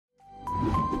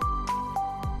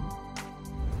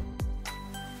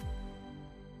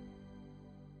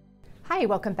Hi,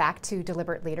 welcome back to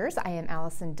Deliberate Leaders. I am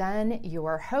Allison Dunn,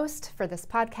 your host for this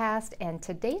podcast, and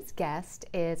today's guest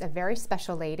is a very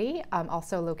special lady,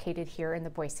 also located here in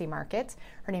the Boise market.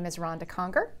 Her name is Rhonda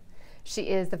Conger. She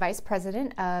is the Vice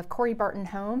President of Corey Barton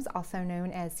Homes, also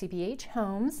known as CBH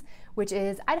Homes, which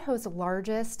is Idaho's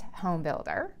largest home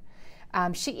builder.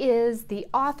 She is the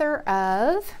author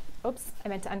of, I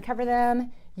meant to uncover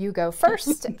them, You Go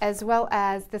First, as well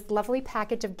as this lovely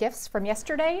package of gifts from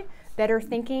yesterday, Better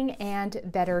Thinking and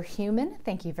Better Human.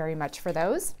 Thank you very much for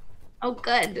those. Oh,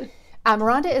 good.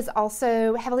 Rhonda is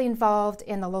also heavily involved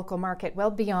in the local market,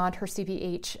 well beyond her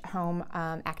CBH home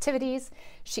activities.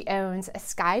 She owns a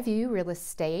Skyview Real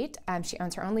Estate. She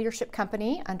owns her own leadership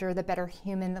company under the Better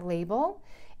Human label.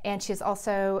 And she is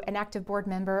also an active board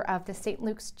member of the St.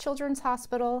 Luke's Children's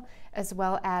Hospital, as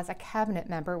well as a cabinet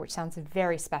member, which sounds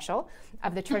very special,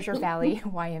 of the Treasure Valley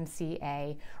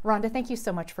YMCA. Rhonda, thank you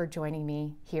so much for joining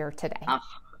me here today. Oh,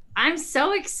 I'm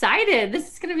so excited.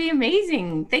 This is going to be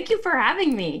amazing. Thank you for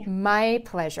having me. My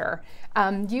pleasure.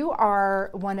 You are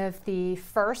one of the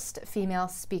first female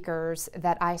speakers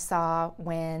that I saw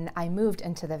when I moved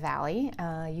into the Valley.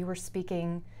 You were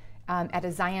speaking at a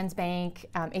Zions Bank,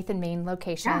 8th and Main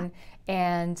location.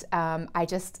 Yeah. And I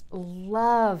just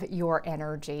love your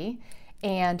energy.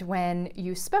 And when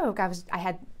you spoke,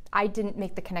 I didn't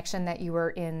make the connection that you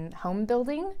were in home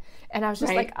building. And I was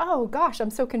just like, oh gosh, I'm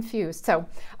so confused. So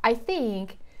I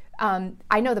think,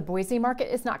 I know the Boise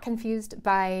market is not confused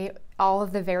by all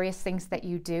of the various things that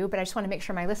you do, but I just want to make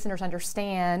sure my listeners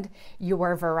understand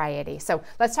your variety. So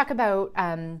let's talk about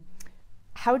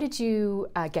how did you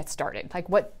get started? Like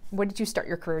what did you start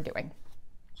your career doing?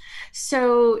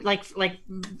 So like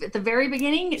at the very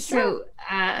beginning, Sure.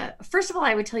 So first of all,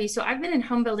 I would tell you, so I've been in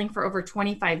home building for over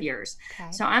 25 years.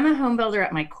 Okay. So I'm a home builder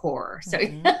at my core. So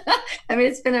I mean,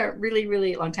 it's been a really,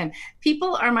 really long time.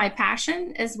 People are my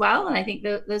passion as well. And I think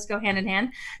those go hand in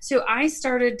hand. So I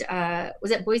started,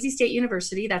 was at Boise State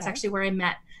University. That's actually where I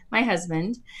met my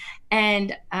husband.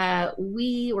 And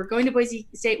we were going to Boise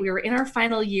State. We were in our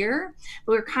final year,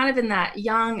 but we were kind of in that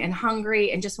young and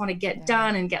hungry and just want to get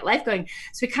done and get life going.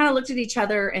 So we kind of looked at each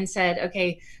other and said,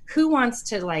 okay, who wants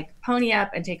to like pony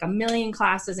up and take 1 million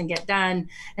classes and get done?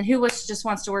 And who just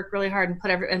wants to work really hard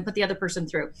and put the other person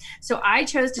through? So I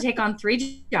chose to take on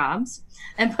 3 jobs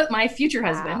and put my future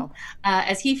husband,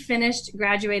 as he finished,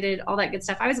 graduated, all that good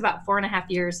stuff. I was about 4.5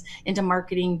 years into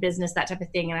marketing, business, that type of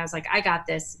thing. And I was like, I got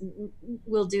this.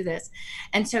 We'll do this.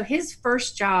 And so his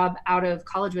first job out of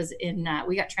college was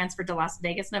we got transferred to Las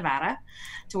Vegas, Nevada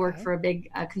to work for a big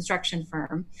construction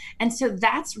firm. And so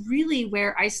that's really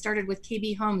where I started with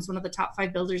KB Homes, one of the top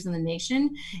 5 builders in the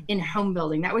nation in home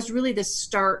building. That was really the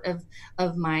start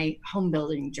of my home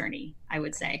building journey, I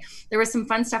would say. There was some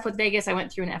fun stuff with Vegas. I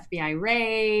went through an FBI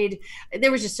raid.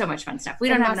 There was just so much fun stuff. We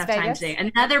don't have enough time today.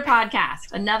 Another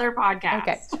podcast.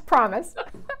 Okay, promise.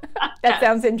 That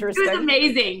sounds interesting. It was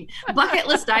amazing. Bucket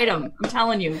list item. I'm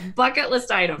telling you, bucket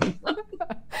list item.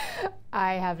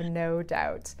 I have no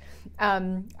doubt.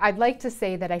 I'd like to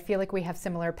say that I feel like we have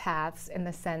similar paths in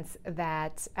the sense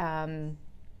that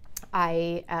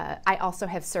I also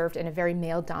have served in a very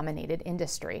male-dominated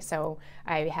industry. So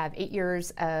I have 8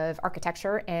 years of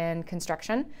architecture and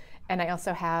construction, and I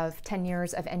also have 10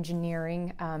 years of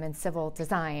engineering and civil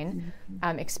design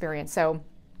experience. So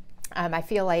I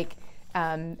feel like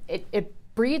it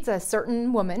breeds a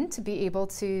certain woman to be able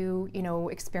to,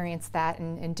 experience that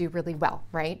and do really well,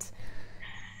 right?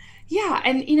 Yeah.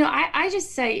 And, I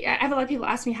just say, I have a lot of people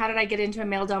ask me, how did I get into a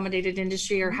male-dominated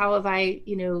industry, or how have I,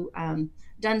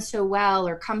 done so well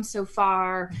or come so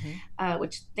far,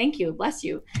 which thank you, bless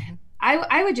you.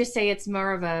 I would just say it's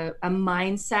more of a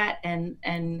mindset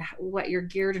and what you're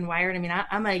geared and wired. I mean,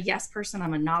 I'm a yes person.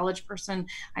 I'm a knowledge person.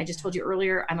 I just told you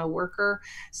earlier, I'm a worker.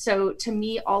 So to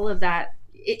me, all of that,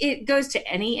 it goes to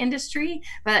any industry,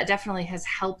 but it definitely has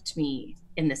helped me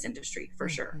in this industry for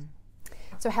sure.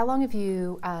 So how long have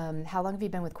you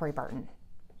been with Corey Barton?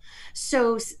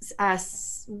 So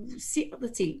let's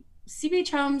see. CBH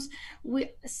Homes,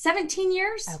 17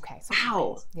 years. Okay. So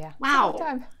wow. Yeah.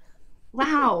 Wow.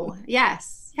 Wow.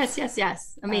 Yes.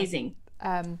 Amazing.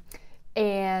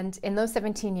 And in those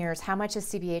 17 years, how much has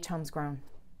CBH Homes grown?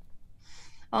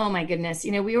 Oh my goodness.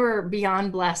 We were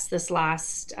beyond blessed this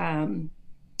last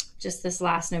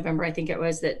November, I think it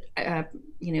was, that,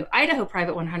 Idaho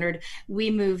Private 100,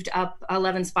 we moved up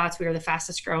 11 spots. We were the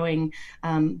fastest growing,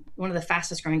 one of the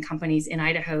fastest growing companies in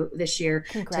Idaho this year.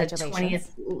 Congratulations.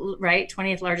 To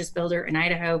 20th largest builder in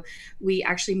Idaho. We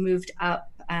actually moved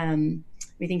up,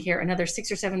 we think here, another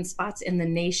 6 or 7 spots in the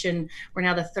nation. We're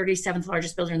now the 37th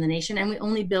largest builder in the nation, and we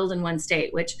only build in one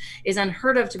state, which is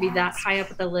unheard of to be that high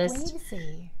up at the list.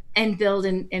 Crazy. and build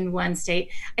in one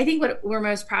state. I think what we're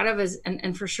most proud of is,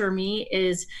 and for sure me,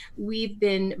 is we've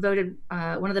been voted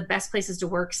one of the best places to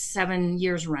work 7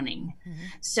 years running. Mm-hmm.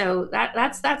 So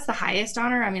that's the highest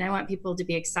honor. I mean, I want people to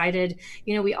be excited.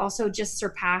 You know, we also just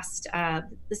surpassed,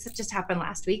 this just happened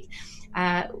last week.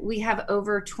 We have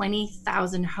over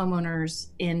 20,000 homeowners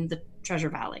in the Treasure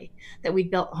Valley that we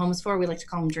built homes for. We like to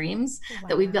call them dreams. Wow.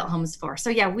 That we built homes for.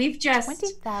 So yeah, we've just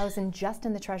 20,000 just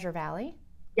in the Treasure Valley.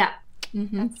 Yeah.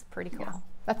 Mm-hmm. That's pretty cool.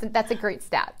 Yeah. That's a great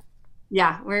stat.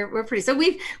 Yeah, we're pretty. So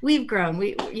we've grown.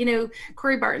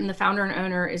 Corey Barton, the founder and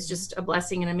owner, is just a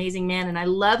blessing, an amazing man. And I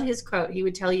love his quote. He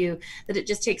would tell you that it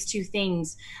just takes two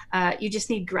things. You just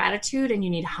need gratitude and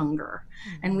you need hunger.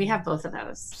 Mm-hmm. And we have both of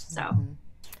those. So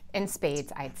in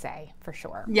spades, I'd say, for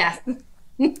sure. Yes.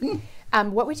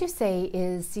 What would you say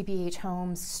is CBH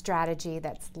Homes' strategy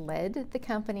that's led the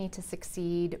company to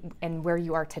succeed and where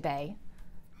you are today?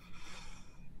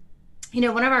 You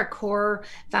know, one of our core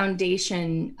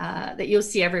foundation that you'll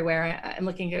see everywhere, I'm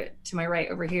looking to my right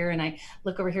over here, and I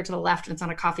look over here to the left, and it's on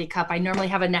a coffee cup. I normally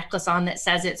have a necklace on that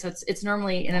says it, so it's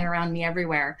normally in and around me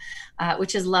everywhere,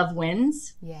 which is Love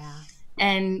Wins. Yeah.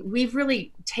 And we've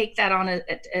really take that on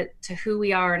to who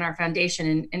we are in our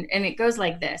foundation. And it goes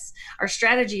like this. Our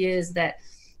strategy is that,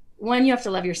 one, you have to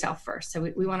love yourself first. So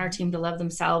we want our team to love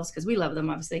themselves because we love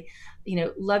them, obviously. You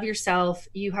know, love yourself.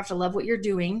 You have to love what you're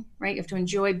doing, right? You have to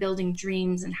enjoy building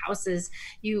dreams and houses.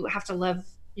 You have to love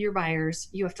your buyers.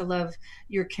 You have to love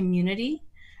your community,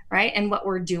 right? And what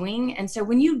we're doing. And so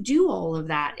when you do all of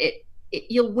that,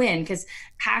 you'll win because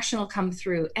passion will come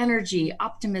through, energy,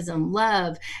 optimism,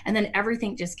 love, and then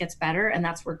everything just gets better. And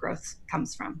that's where growth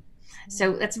comes from.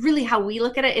 So that's really how we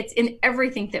look at it. It's in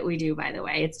everything that we do, by the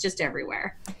way. It's just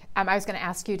everywhere. I was going to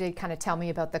ask you to kind of tell me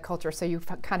about the culture. So you've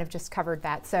kind of just covered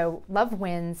that. So Love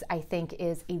Wins, I think,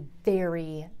 is a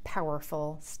very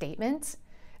powerful statement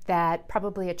that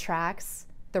probably attracts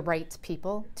the right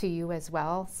people to you as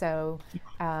well. So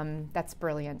that's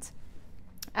brilliant.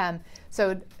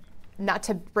 So not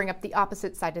to bring up the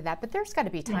opposite side of that, but there's got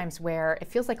to be times where it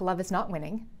feels like love is not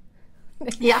winning.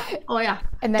 Yeah. Oh, yeah.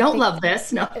 And don't love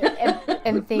this. No.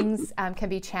 and things can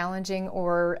be challenging,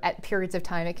 or at periods of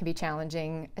time it can be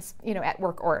challenging, you know, at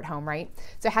work or at home, right?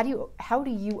 So how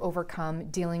do you overcome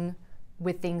dealing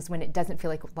with things when it doesn't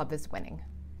feel like love is winning?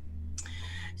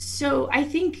 So I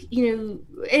think,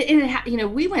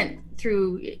 we went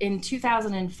through in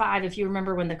 2005, if you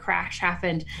remember when the crash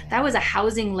happened, that was a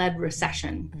housing led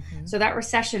recession. Mm-hmm. So that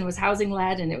recession was housing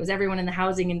led, and it was everyone in the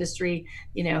housing industry,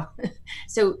 you know.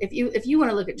 So if you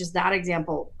want to look at just that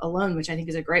example alone, which I think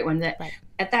is a great one, that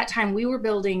at that time we were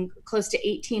building close to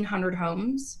 1,800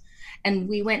 homes, and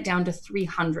we went down to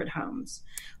 300 homes.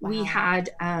 Wow. We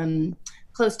had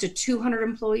close to 200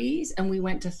 employees, and we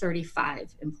went to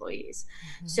 35 employees.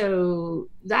 Mm-hmm. So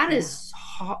that is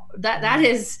heart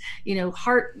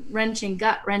wrenching,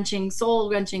 gut wrenching,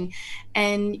 soul wrenching,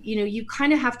 and you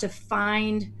kind of have to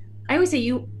find. I always say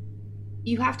you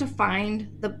have to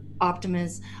find the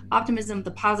optimism,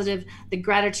 the positive, the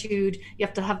gratitude. You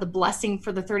have to have the blessing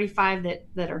for the 35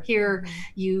 that are here. Mm-hmm.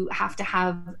 You have to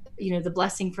have the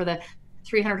blessing for the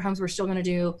 300 homes we're still going to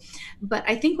do. But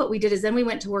I think what we did is then we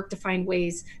went to work to find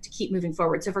ways to keep moving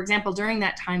forward. So for example, during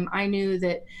that time, I knew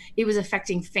that it was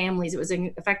affecting families. It was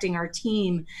affecting our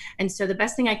team. And so the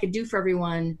best thing I could do for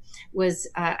everyone was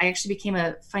I actually became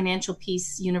a Financial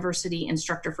Peace University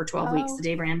instructor for 12 weeks, the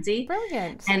Dave Ramsey.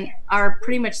 Brilliant. And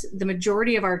pretty much the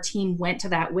majority of our team went to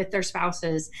that with their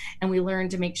spouses. And we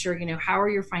learned to make sure, how are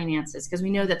your finances? Because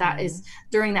we know that is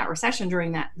during that recession,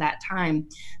 during that time,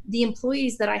 the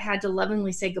employees that I had to lovingly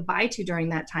say goodbye to during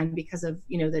that time because of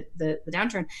the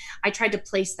downturn, I tried to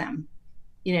place them.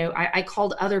 I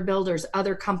called other builders,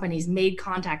 other companies, made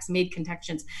contacts, made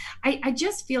connections. I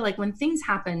just feel like when things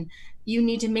happen, you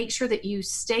need to make sure that you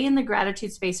stay in the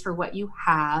gratitude space for what you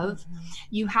have. Mm-hmm.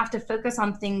 You have to focus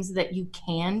on things that you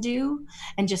can do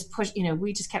and just push.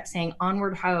 We just kept saying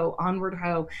onward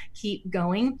ho, keep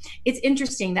going. It's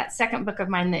interesting, that second book of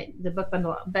mine, the book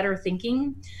bundle, Better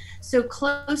Thinking. So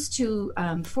close to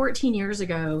 14 years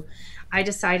ago, I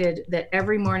decided that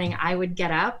every morning I would get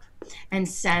up and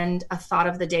send a thought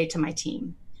of the day to my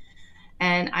team.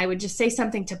 And I would just say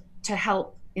something to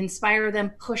help inspire them,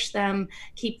 push them,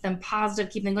 keep them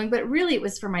positive, keep them going. But really it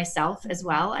was for myself as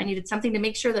well. I needed something to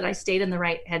make sure that I stayed in the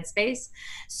right headspace.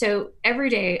 So every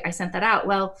day I sent that out.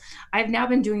 Well, I've now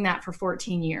been doing that for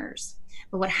 14 years.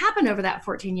 But what happened over that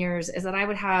 14 years is that I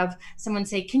would have someone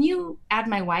say, can you add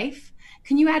my wife?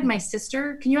 Can you add my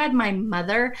sister? Can you add my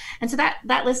mother? And so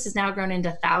that list has now grown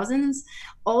into thousands,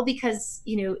 all because,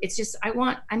 it's just,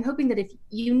 I'm hoping that if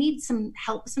you need some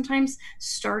help sometimes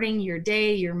starting your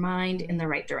day, your mind in the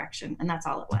right direction. And that's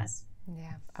all it was.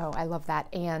 Yeah. Oh, I love that.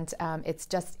 And it's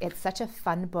such a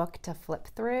fun book to flip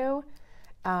through.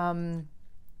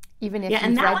 Even if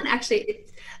and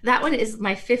that one is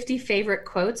my 50 favorite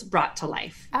quotes brought to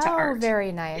life to art.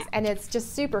 Very nice. And it's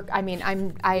just super, I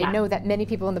know that many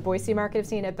people in the Boise market have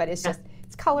seen it, but it's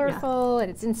it's colorful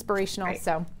and it's inspirational. Right.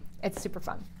 So it's super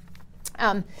fun.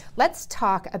 Let's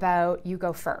talk about You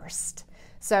Go First.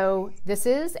 So this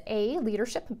is a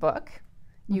leadership book.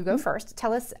 You Go First.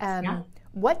 Tell us,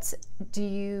 what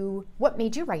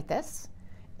made you write this?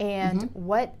 And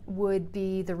what would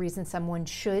be the reason someone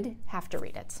should have to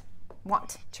read it,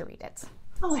 want to read it?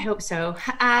 Oh, I hope so.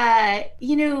 I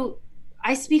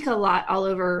speak a lot all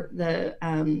over the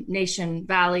Nation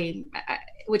Valley,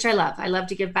 which I love. I love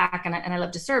to give back and I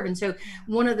love to serve. And so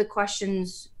one of the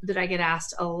questions that I get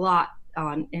asked a lot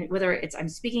on, whether it's I'm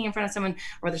speaking in front of someone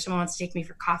or whether someone wants to take me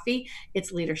for coffee,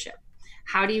 it's leadership.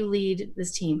 How do you lead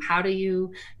this team? How do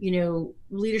you,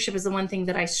 leadership is the one thing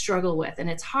that I struggle with, and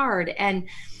it's hard. And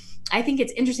I think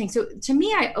it's interesting. So to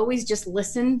me, I always just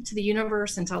listen to the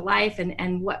universe and to life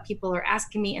and what people are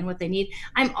asking me and what they need.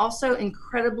 I'm also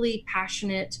incredibly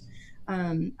passionate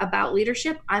about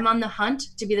leadership. I'm on the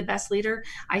hunt to be the best leader.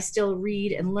 I still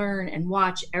read and learn and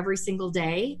watch every single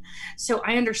day. So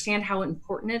I understand how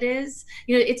important it is.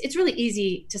 It's really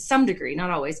easy to some degree, not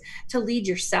always, to lead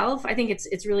yourself. I think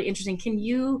it's really interesting. Can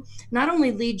you not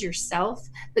only lead yourself,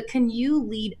 but can you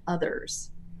lead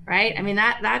others? Right? I mean,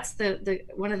 that's the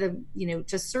one of the,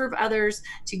 to serve others,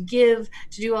 to give,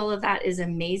 to do all of that is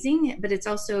amazing, but it's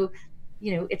also,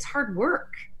 it's hard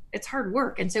work. It's hard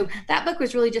work. And so that book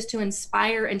was really just to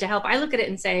inspire and to help. I look at it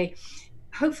and say,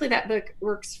 hopefully that book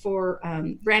works for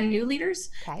brand new leaders,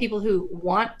 people who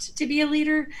want to be a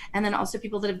leader, and then also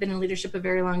people that have been in leadership a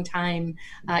very long time.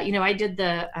 I did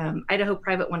the Idaho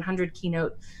Private 100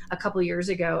 keynote a couple years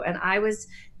ago, and I was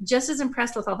just as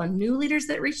impressed with all the new leaders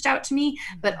that reached out to me,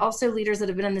 but also leaders that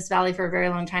have been in this valley for a very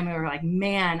long time who were like,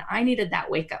 man, I needed that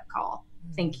wake-up call.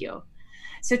 Thank you.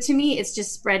 So to me, it's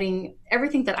just spreading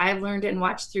everything that I've learned and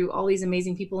watched through all these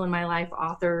amazing people in my life,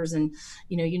 authors, and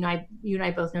you and I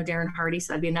both know Darren Hardy,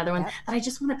 so that'd be another one that I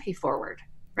just want to pay forward,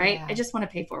 right? Yeah. I just want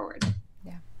to pay forward.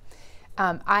 Yeah.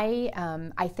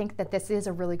 I think that this is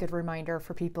a really good reminder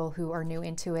for people who are new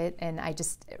into it, and I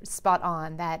just spot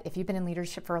on that if you've been in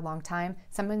leadership for a long time,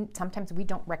 sometimes we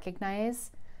don't recognize,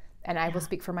 and I will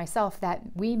speak for myself, that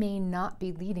we may not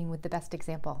be leading with the best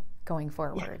example going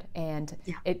forward. And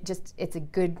it's a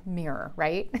good mirror,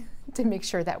 right? to make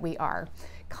sure that we are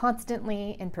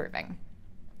constantly improving.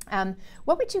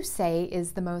 What would you say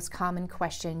is the most common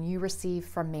question you receive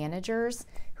from managers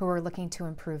who are looking to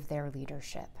improve their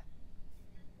leadership?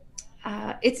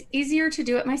 It's easier to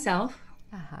do it myself.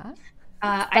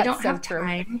 I don't have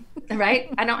time,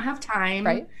 right? I don't have time.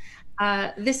 Right.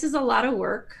 This is a lot of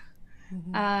work.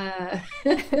 I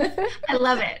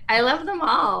love it. I love them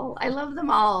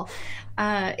all.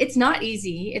 It's not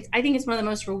easy. I think it's one of the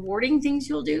most rewarding things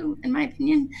you'll do, in my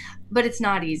opinion, but it's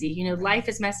not easy. Life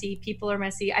is messy. People are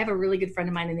messy. I have a really good friend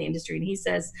of mine in the industry, and he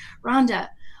says, Rhonda,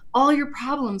 all your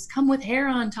problems come with hair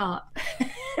on top.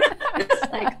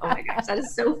 It's like, oh my gosh, that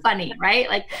is so funny, right?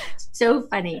 Like, so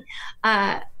funny.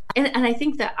 And I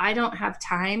think that I don't have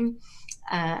time.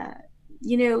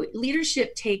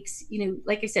 Leadership takes,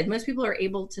 like I said, most people are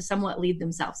able to somewhat lead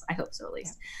themselves. I hope so, at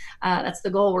least. That's the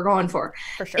goal we're going for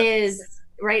sure.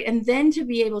 Right. And then to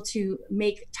be able to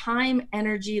make time,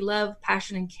 energy, love,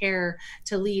 passion, and care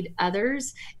to lead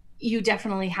others, you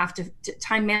definitely have to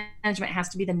time management has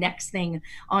to be the next thing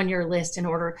on your list in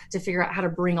order to figure out how to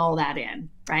bring all that in.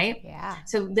 Right. Yeah.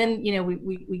 So then,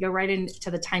 we go right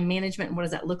into the time management. And what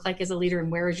does that look like as a leader?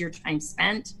 And where is your time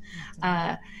spent?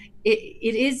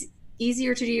 It is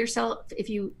easier to do yourself if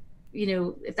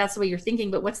that's the way you're thinking.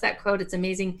 But what's that quote? It's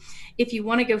amazing. If you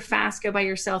want to go fast, go by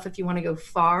yourself. If you want to go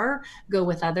far, go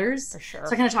with others. For sure.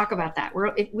 So I kind of talk about that.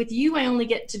 With you, I only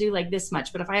get to do like this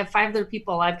much, but if I have 5 other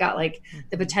people, I've got like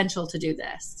the potential to do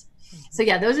this. So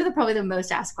yeah, those are probably the most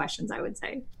asked questions, I would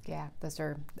say. Yeah, those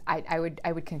are, I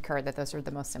would concur that those are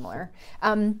the most similar.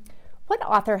 What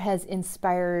author has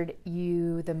inspired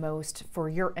you the most for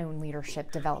your own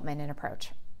leadership development and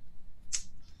approach?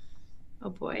 Oh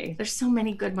boy, there's so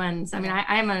many good ones. I mean,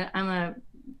 I'm a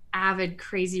avid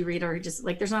crazy reader. Just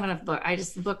like there's not enough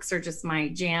books. Books are just my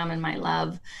jam and my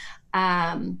love.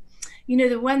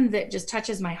 the one that just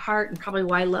touches my heart, and probably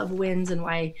why love wins, and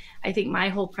why I think my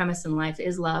whole premise in life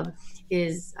is love,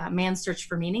 is Man's Search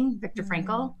for Meaning, Viktor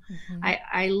Frankl.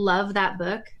 I love that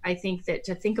book. I think that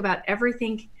to think about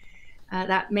everything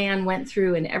that man went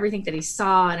through and everything that he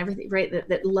saw and everything, right,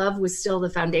 that love was still the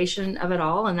foundation of it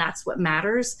all, and that's what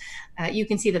matters. You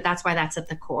can see that that's why that's at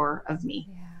the core of me.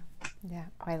 Yeah,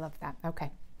 I love that.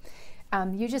 Okay.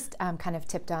 You just kind of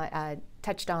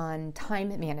touched on time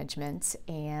management,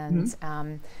 and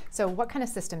so what kind of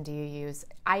system do you use?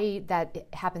 That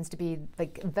happens to be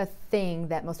like the thing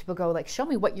that most people go like, show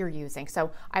me what you're using. So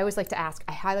I always like to ask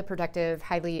a highly productive,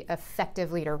 highly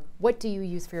effective leader, what do you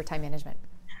use for your time management?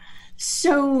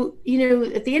 So,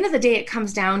 at the end of the day, it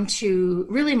comes down to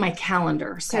really my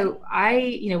calendar. So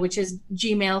which is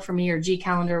Gmail for me, or G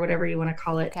Calendar, whatever you want to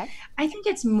call it. Okay. I think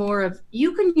it's more of,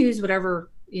 you can use whatever,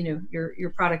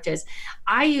 your product is.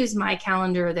 I use my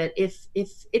calendar, that if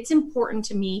it's important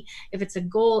to me, if it's a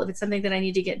goal, if it's something that I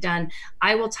need to get done,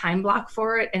 I will time block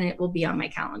for it, and it will be on my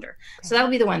calendar. Okay. So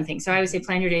that'll be the one thing. So I always say,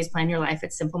 plan your days, plan your life.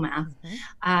 It's simple math.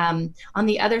 On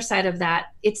the other side of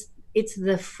that, it's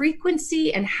the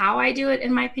frequency and how I do it,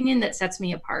 in my opinion, that sets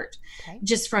me apart,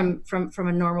 just from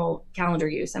a normal calendar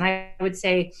use. And I would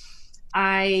say,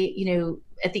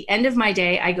 at the end of my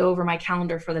day, I go over my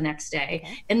calendar for the next day.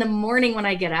 Okay. In the morning when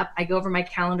I get up, I go over my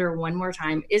calendar one more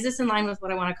time. Is this in line with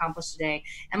what I want to accomplish today?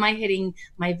 Am I hitting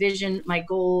my vision, my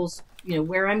goals,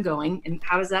 where I'm going, and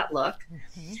how does that look?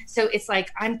 So it's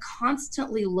like, I'm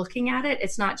constantly looking at it.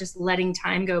 It's not just letting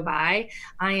time go by.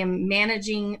 I am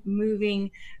managing,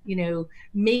 moving,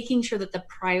 making sure that the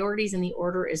priorities and the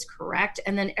order is correct.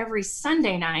 And then every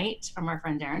Sunday night, from our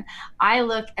friend Darren, I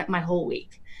look at my whole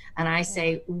week. And I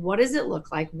say, what does it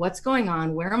look like? What's going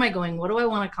on? Where am I going? What do I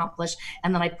want to accomplish?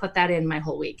 And then I put that in my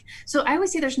whole week. So I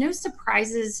always say there's no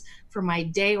surprises for my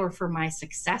day or for my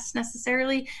success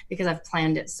necessarily, because I've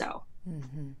planned it so.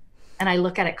 And I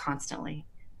look at it constantly.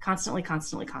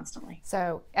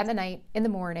 So at the night, in the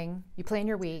morning, you plan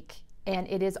your week, and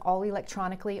it is all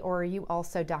electronically, or are you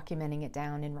also documenting it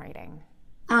down in writing?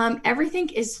 Everything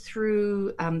is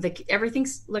through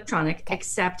everything's electronic,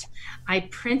 except I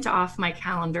print off my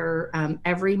calendar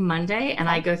every Monday, and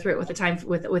I go through it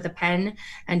with a pen,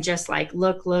 and just like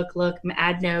look,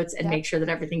 add notes, and make sure that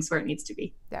everything's where it needs to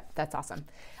be. Yeah, that's awesome.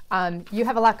 You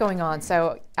have a lot going on.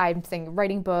 So I'm thinking,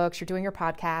 writing books, you're doing your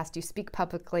podcast, you speak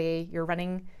publicly, you're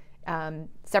running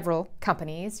several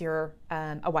companies, you're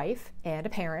a wife and a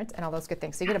parent, and all those good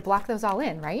things. So you're going to block those all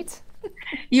in, right?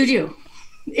 You do.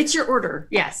 It's your order.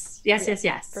 Yes.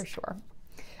 For sure.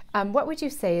 What would you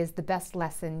say is the best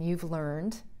lesson you've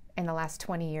learned in the last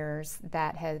 20 years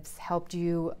that has helped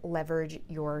you leverage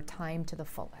your time to the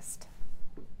fullest?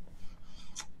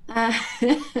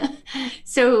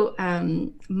 So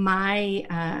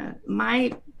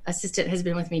my assistant has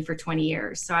been with me for 20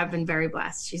 years. So I've been very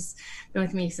blessed. She's been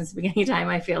with me since the beginning of time,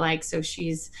 I feel like. So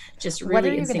she's just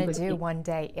really in sync with me. What are you going to do one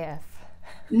day if?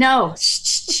 No,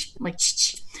 like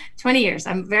 20 years.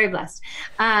 I'm very blessed.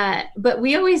 But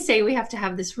we always say we have to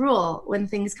have this rule when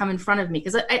things come in front of me,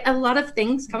 because a lot of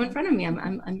things come in front of me.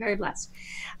 I'm very blessed.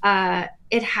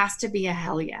 It has to be a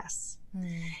hell yes.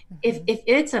 If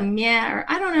it's a meh, or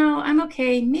I don't know, I'm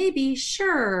okay, maybe,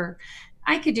 sure,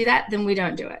 I could do that, then we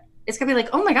don't do it. It's gonna be like,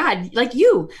 oh my God, like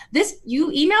you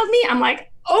emailed me. I'm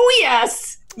like, oh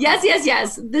yes.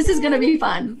 This is going to be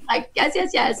fun. Like, yes.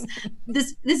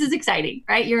 This is exciting,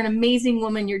 right? You're an amazing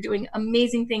woman. You're doing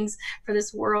amazing things for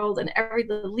this world, and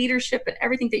the leadership and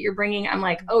everything that you're bringing. I'm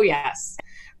like, oh yes.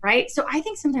 Right. So I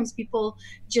think sometimes people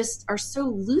just are so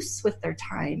loose with their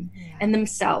time and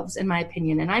themselves, in my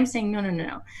opinion. And I'm saying,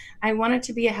 no. I want it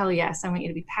to be a hell yes. I want you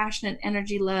to be passionate,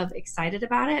 energy, love, excited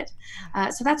about it.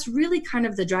 So that's really kind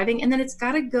of the driving. And then it's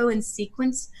got to go in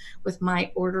sequence with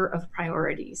my order of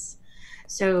priorities.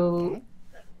 So,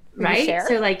 right.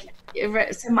 So like,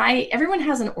 everyone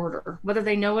has an order, whether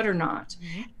they know it or not.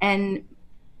 And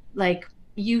like,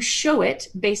 you show it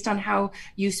based on how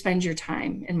you spend your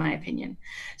time, in my opinion.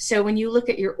 So when you look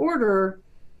at your order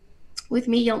with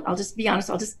me, I'll just be honest.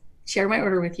 I'll just share my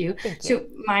order with you. So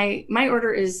my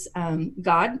order is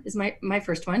God is my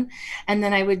first one. And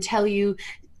then I would tell you,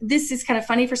 this is kind of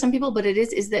funny for some people, but it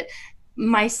is that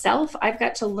myself, I've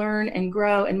got to learn and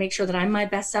grow and make sure that I'm my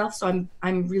best self. So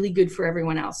I'm really good for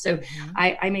everyone else. So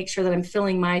I make sure that I'm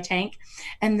filling my tank.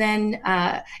 And then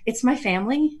it's my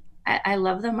family. I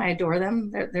love them. I adore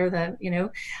them. They're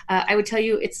the, I would tell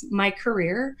you it's my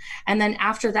career. And then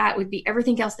after that would be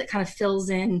everything else that kind of fills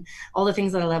in all the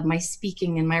things that I love, my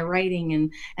speaking and my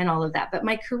writing and all of that. But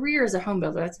my career as a home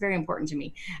builder, that's very important to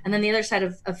me. And then the other side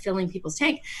of filling people's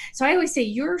tank. So I always say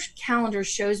your calendar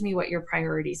shows me what your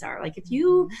priorities are. Like if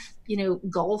you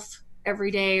golf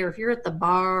every day, or if you're at the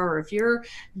bar, or if you're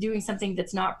doing something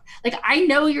that's not, like, I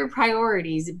know your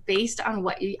priorities based on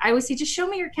what I always say, just show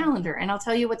me your calendar and I'll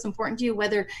tell you what's important to you,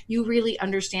 whether you really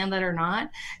understand that or not.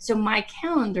 So my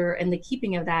calendar and the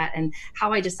keeping of that and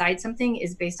how I decide something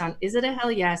is based on, is it a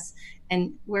hell yes,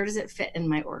 and where does it fit in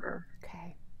my order?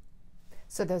 Okay,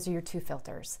 so those are your two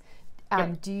filters.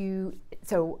 Yep.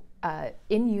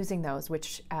 In using those,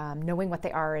 which knowing what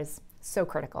they are is so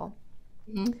critical,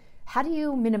 mm-hmm. How do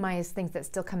you minimize things that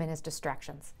still come in as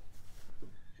distractions?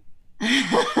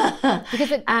 Because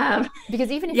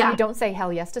even if you don't say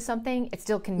hell yes to something, it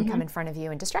still can come in front of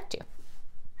you and distract you.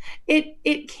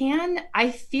 It can.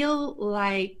 I feel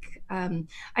like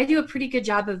I do a pretty good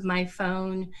job of my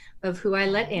phone, of who I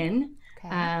let in.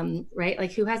 Okay. Right?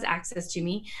 Like who has access to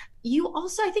me. You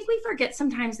also, I think we forget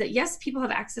sometimes that yes, people have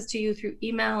access to you through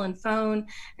email and phone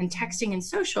and texting and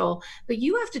social, but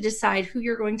you have to decide who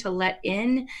you're going to let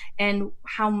in and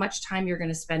how much time you're going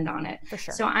to spend on it. For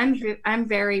sure. So I'm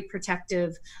very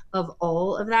protective of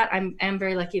all of that. I'm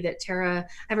very lucky that Tara, I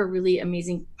have a really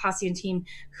amazing posse and team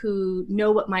who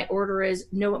know what my order is,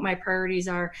 know what my priorities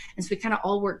are. And so we kind of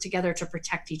all work together to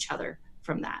protect each other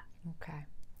from that. Okay,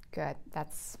 good.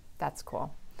 That's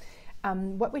cool.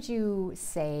 What would you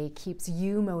say keeps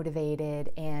you motivated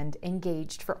and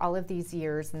engaged for all of these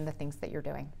years and the things that you're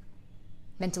doing?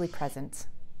 Mentally present.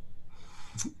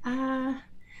 I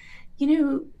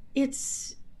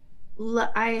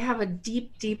have a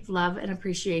deep, deep love and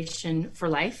appreciation for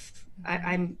life.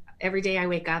 I'm every day I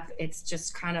wake up, it's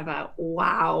just kind of a,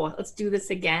 wow, let's do this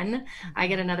again. I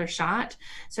get another shot.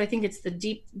 So I think it's the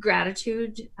deep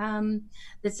gratitude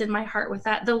that's in my heart with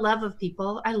that. The love of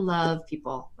people. I love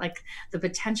people, like the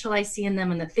potential I see in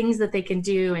them and the things that they can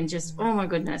do. And just, oh my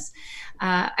goodness.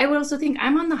 I would also think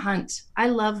I'm on the hunt. I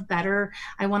love better.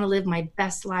 I want to live my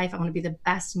best life. I want to be the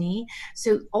best me.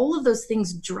 So all of those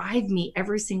things drive me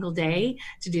every single day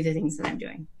to do the things that I'm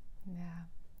doing. Yeah,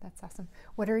 that's awesome.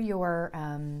 What are your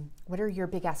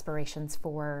big aspirations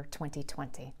for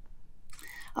 2020?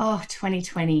 Oh,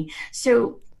 2020.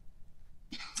 So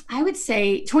I would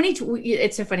say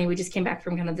it's so funny. We just came back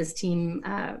from kind of this team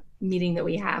meeting that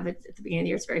we have at the beginning of the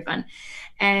year. It's very fun.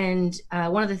 And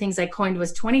one of the things I coined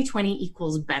was 2020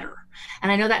 equals better.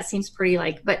 And I know that seems pretty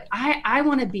but I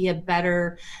want to be a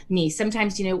better me.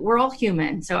 Sometimes, we're all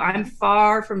human. So I'm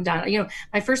far from done.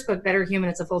 My first book, Better Human,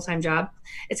 it's a full-time job.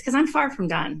 It's because I'm far from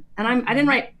done. And I didn't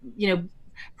write,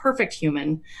 perfect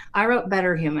human. I wrote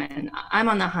Better Human. I'm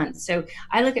on the hunt. So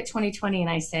I look at 2020 and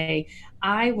I say,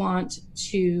 I want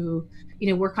to,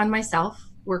 work on myself,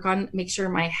 make sure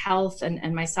my health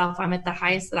and myself, I'm at the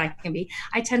highest that I can be.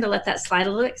 I tend to let that slide a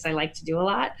little bit because I like to do a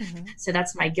lot. Mm-hmm. So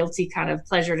that's my guilty kind of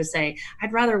pleasure to say,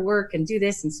 I'd rather work and do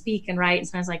this and speak and write. And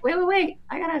so I was like, wait,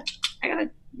 I gotta,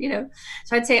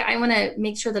 so I'd say I want to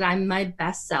make sure that I'm my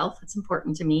best self. It's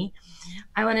important to me. Mm-hmm.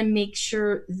 I want to make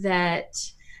sure that,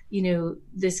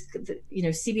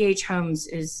 CBH Homes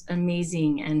is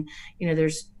amazing. And,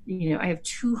 there's, I have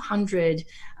 200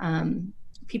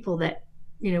 people that,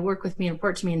 work with me and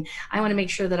report to me. And I want to make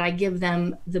sure that I give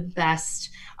them the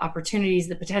best opportunities,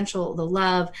 the potential, the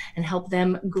love, and help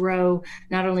them grow,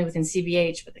 not only within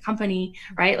CBH, but the company,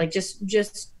 right? Like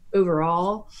just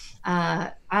overall.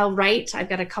 I'll write. I've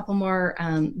got a couple more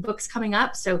books coming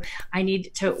up, so I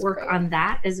need to work on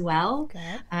that as well.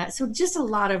 So just a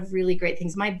lot of really great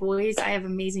things. My boys, I have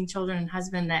amazing children and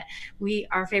husband that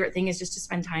our favorite thing is just to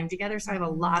spend time together. So I have a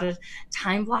lot of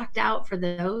time blocked out for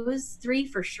those three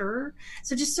for sure.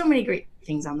 So just so many great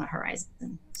things on the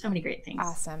horizon. So many great things.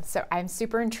 Awesome. So I'm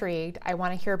super intrigued. I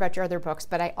want to hear about your other books,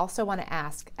 but I also want to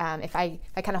ask if I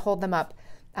kind of hold them up.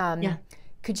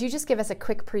 Could you just give us a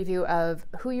quick preview of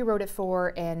who you wrote it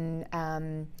for and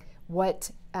what,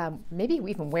 maybe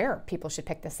even where people should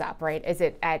pick this up, right? Is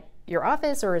it at your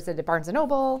office or is it at Barnes &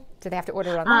 Noble? Do they have to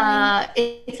order it online?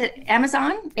 It's at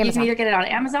Amazon. You can either get it on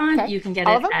Amazon, you can get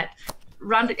it at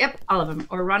Rhonda, all of them,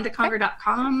 or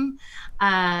rhondaconger.com.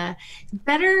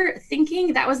 Better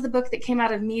Thinking, that was the book that came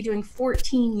out of me doing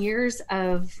 14 years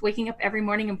of waking up every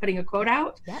morning and putting a quote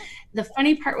out. Yeah. The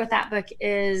funny part with that book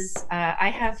is I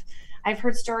have I've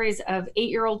heard stories of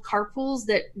 8-year-old carpools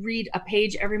that read a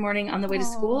page every morning on the way to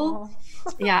school.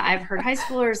 Yeah, I've heard high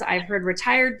schoolers, I've heard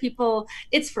retired people.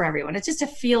 It's for everyone. It's just a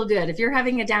feel good. If you're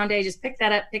having a down day, just pick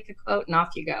that up, pick a quote, and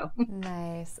off you go.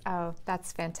 Nice. Oh,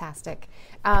 that's fantastic.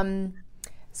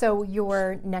 So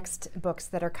your next books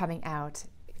that are coming out,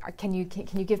 can you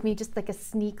give me just like a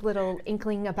sneak little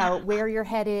inkling about where you're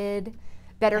headed?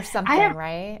 Better something,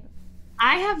 right?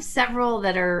 I have several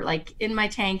that are like in my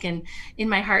tank and in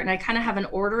my heart, and I kind of have an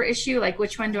order issue, like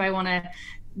which one do I want to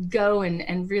go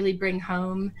and really bring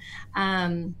home.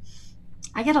 I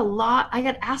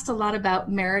get asked a lot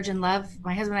about marriage and love.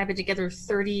 My husband and I have been together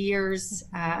 30 years.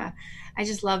 I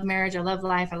just love marriage. I love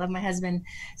life. I love my husband.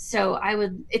 So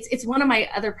it's one of my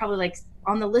other, probably like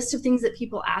on the list of things that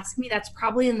people ask me, that's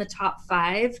probably in the top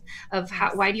 5 of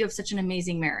why do you have such an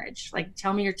amazing marriage? Like,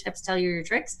 tell me your tips, tell you your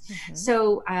tricks. Mm-hmm.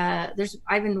 So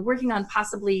I've been working on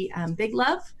possibly Big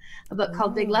Love, a book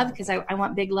called Big Love, because I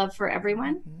want big love for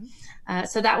everyone. Mm-hmm.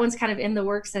 So that one's kind of in the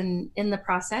works and in the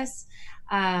process.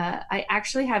 I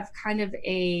actually have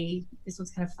this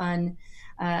one's kind of fun.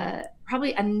 I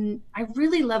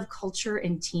really love culture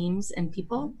and teams and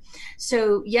people.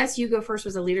 So yes, You Go First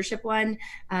was a leadership one.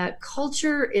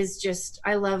 Culture is just,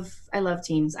 I love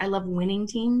teams. I love winning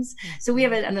teams. So we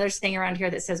have another saying around here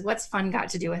that says, what's fun got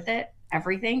to do with it?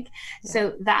 Everything. Yeah.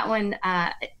 So that one,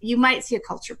 you might see a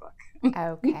culture book.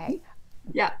 Okay.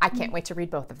 Yeah. I can't wait to read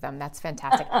both of them. That's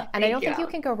fantastic. And I don't think you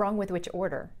can go wrong with which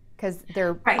order, because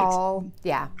they're all,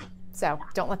 yeah. So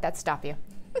don't let that stop you.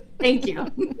 Thank you.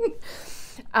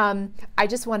 I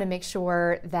just want to make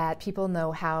sure that people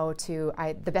know how to,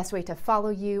 the best way to follow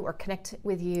you or connect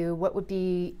with you. What would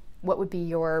be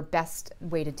your best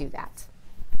way to do that?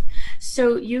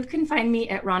 So you can find me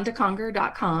at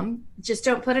rondaconger.com. Just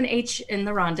don't put an H in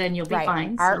the Rhonda and you'll be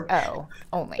fine. R-O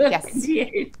only, yes. Yep.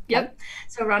 Okay.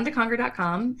 So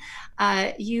rondaconger.com.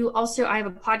 I have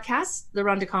a podcast, The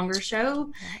Rhonda Conger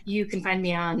Show. You can find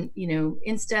me on,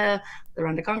 Insta, The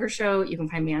Rhonda Conger Show. You can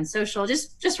find me on social,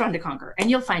 just Rhonda Conger,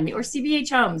 and you'll find me, or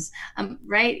CBH Homes,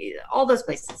 right? All those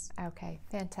places. Okay,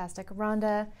 fantastic.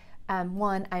 Rhonda,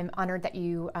 one, I'm honored that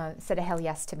you said a hell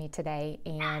yes to me today,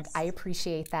 and yes. I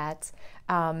appreciate that.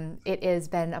 It has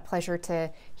been a pleasure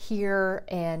to hear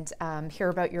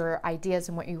about your ideas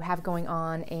and what you have going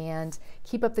on, and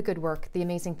keep up the good work, the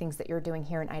amazing things that you're doing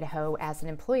here in Idaho as an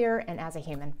employer and as a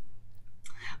human.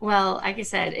 Well, like I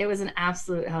said, it was an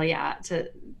absolute hell yeah to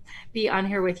be on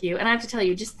here with you. And I have to tell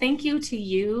you, just thank you to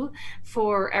you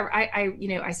for,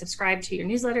 I subscribe to your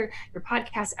newsletter, your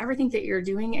podcast, everything that you're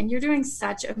doing, and you're doing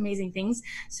such amazing things.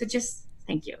 So just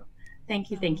thank you. Thank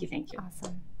you. Thank you. Thank you.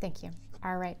 Awesome. Thank you.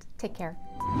 All right. Take care.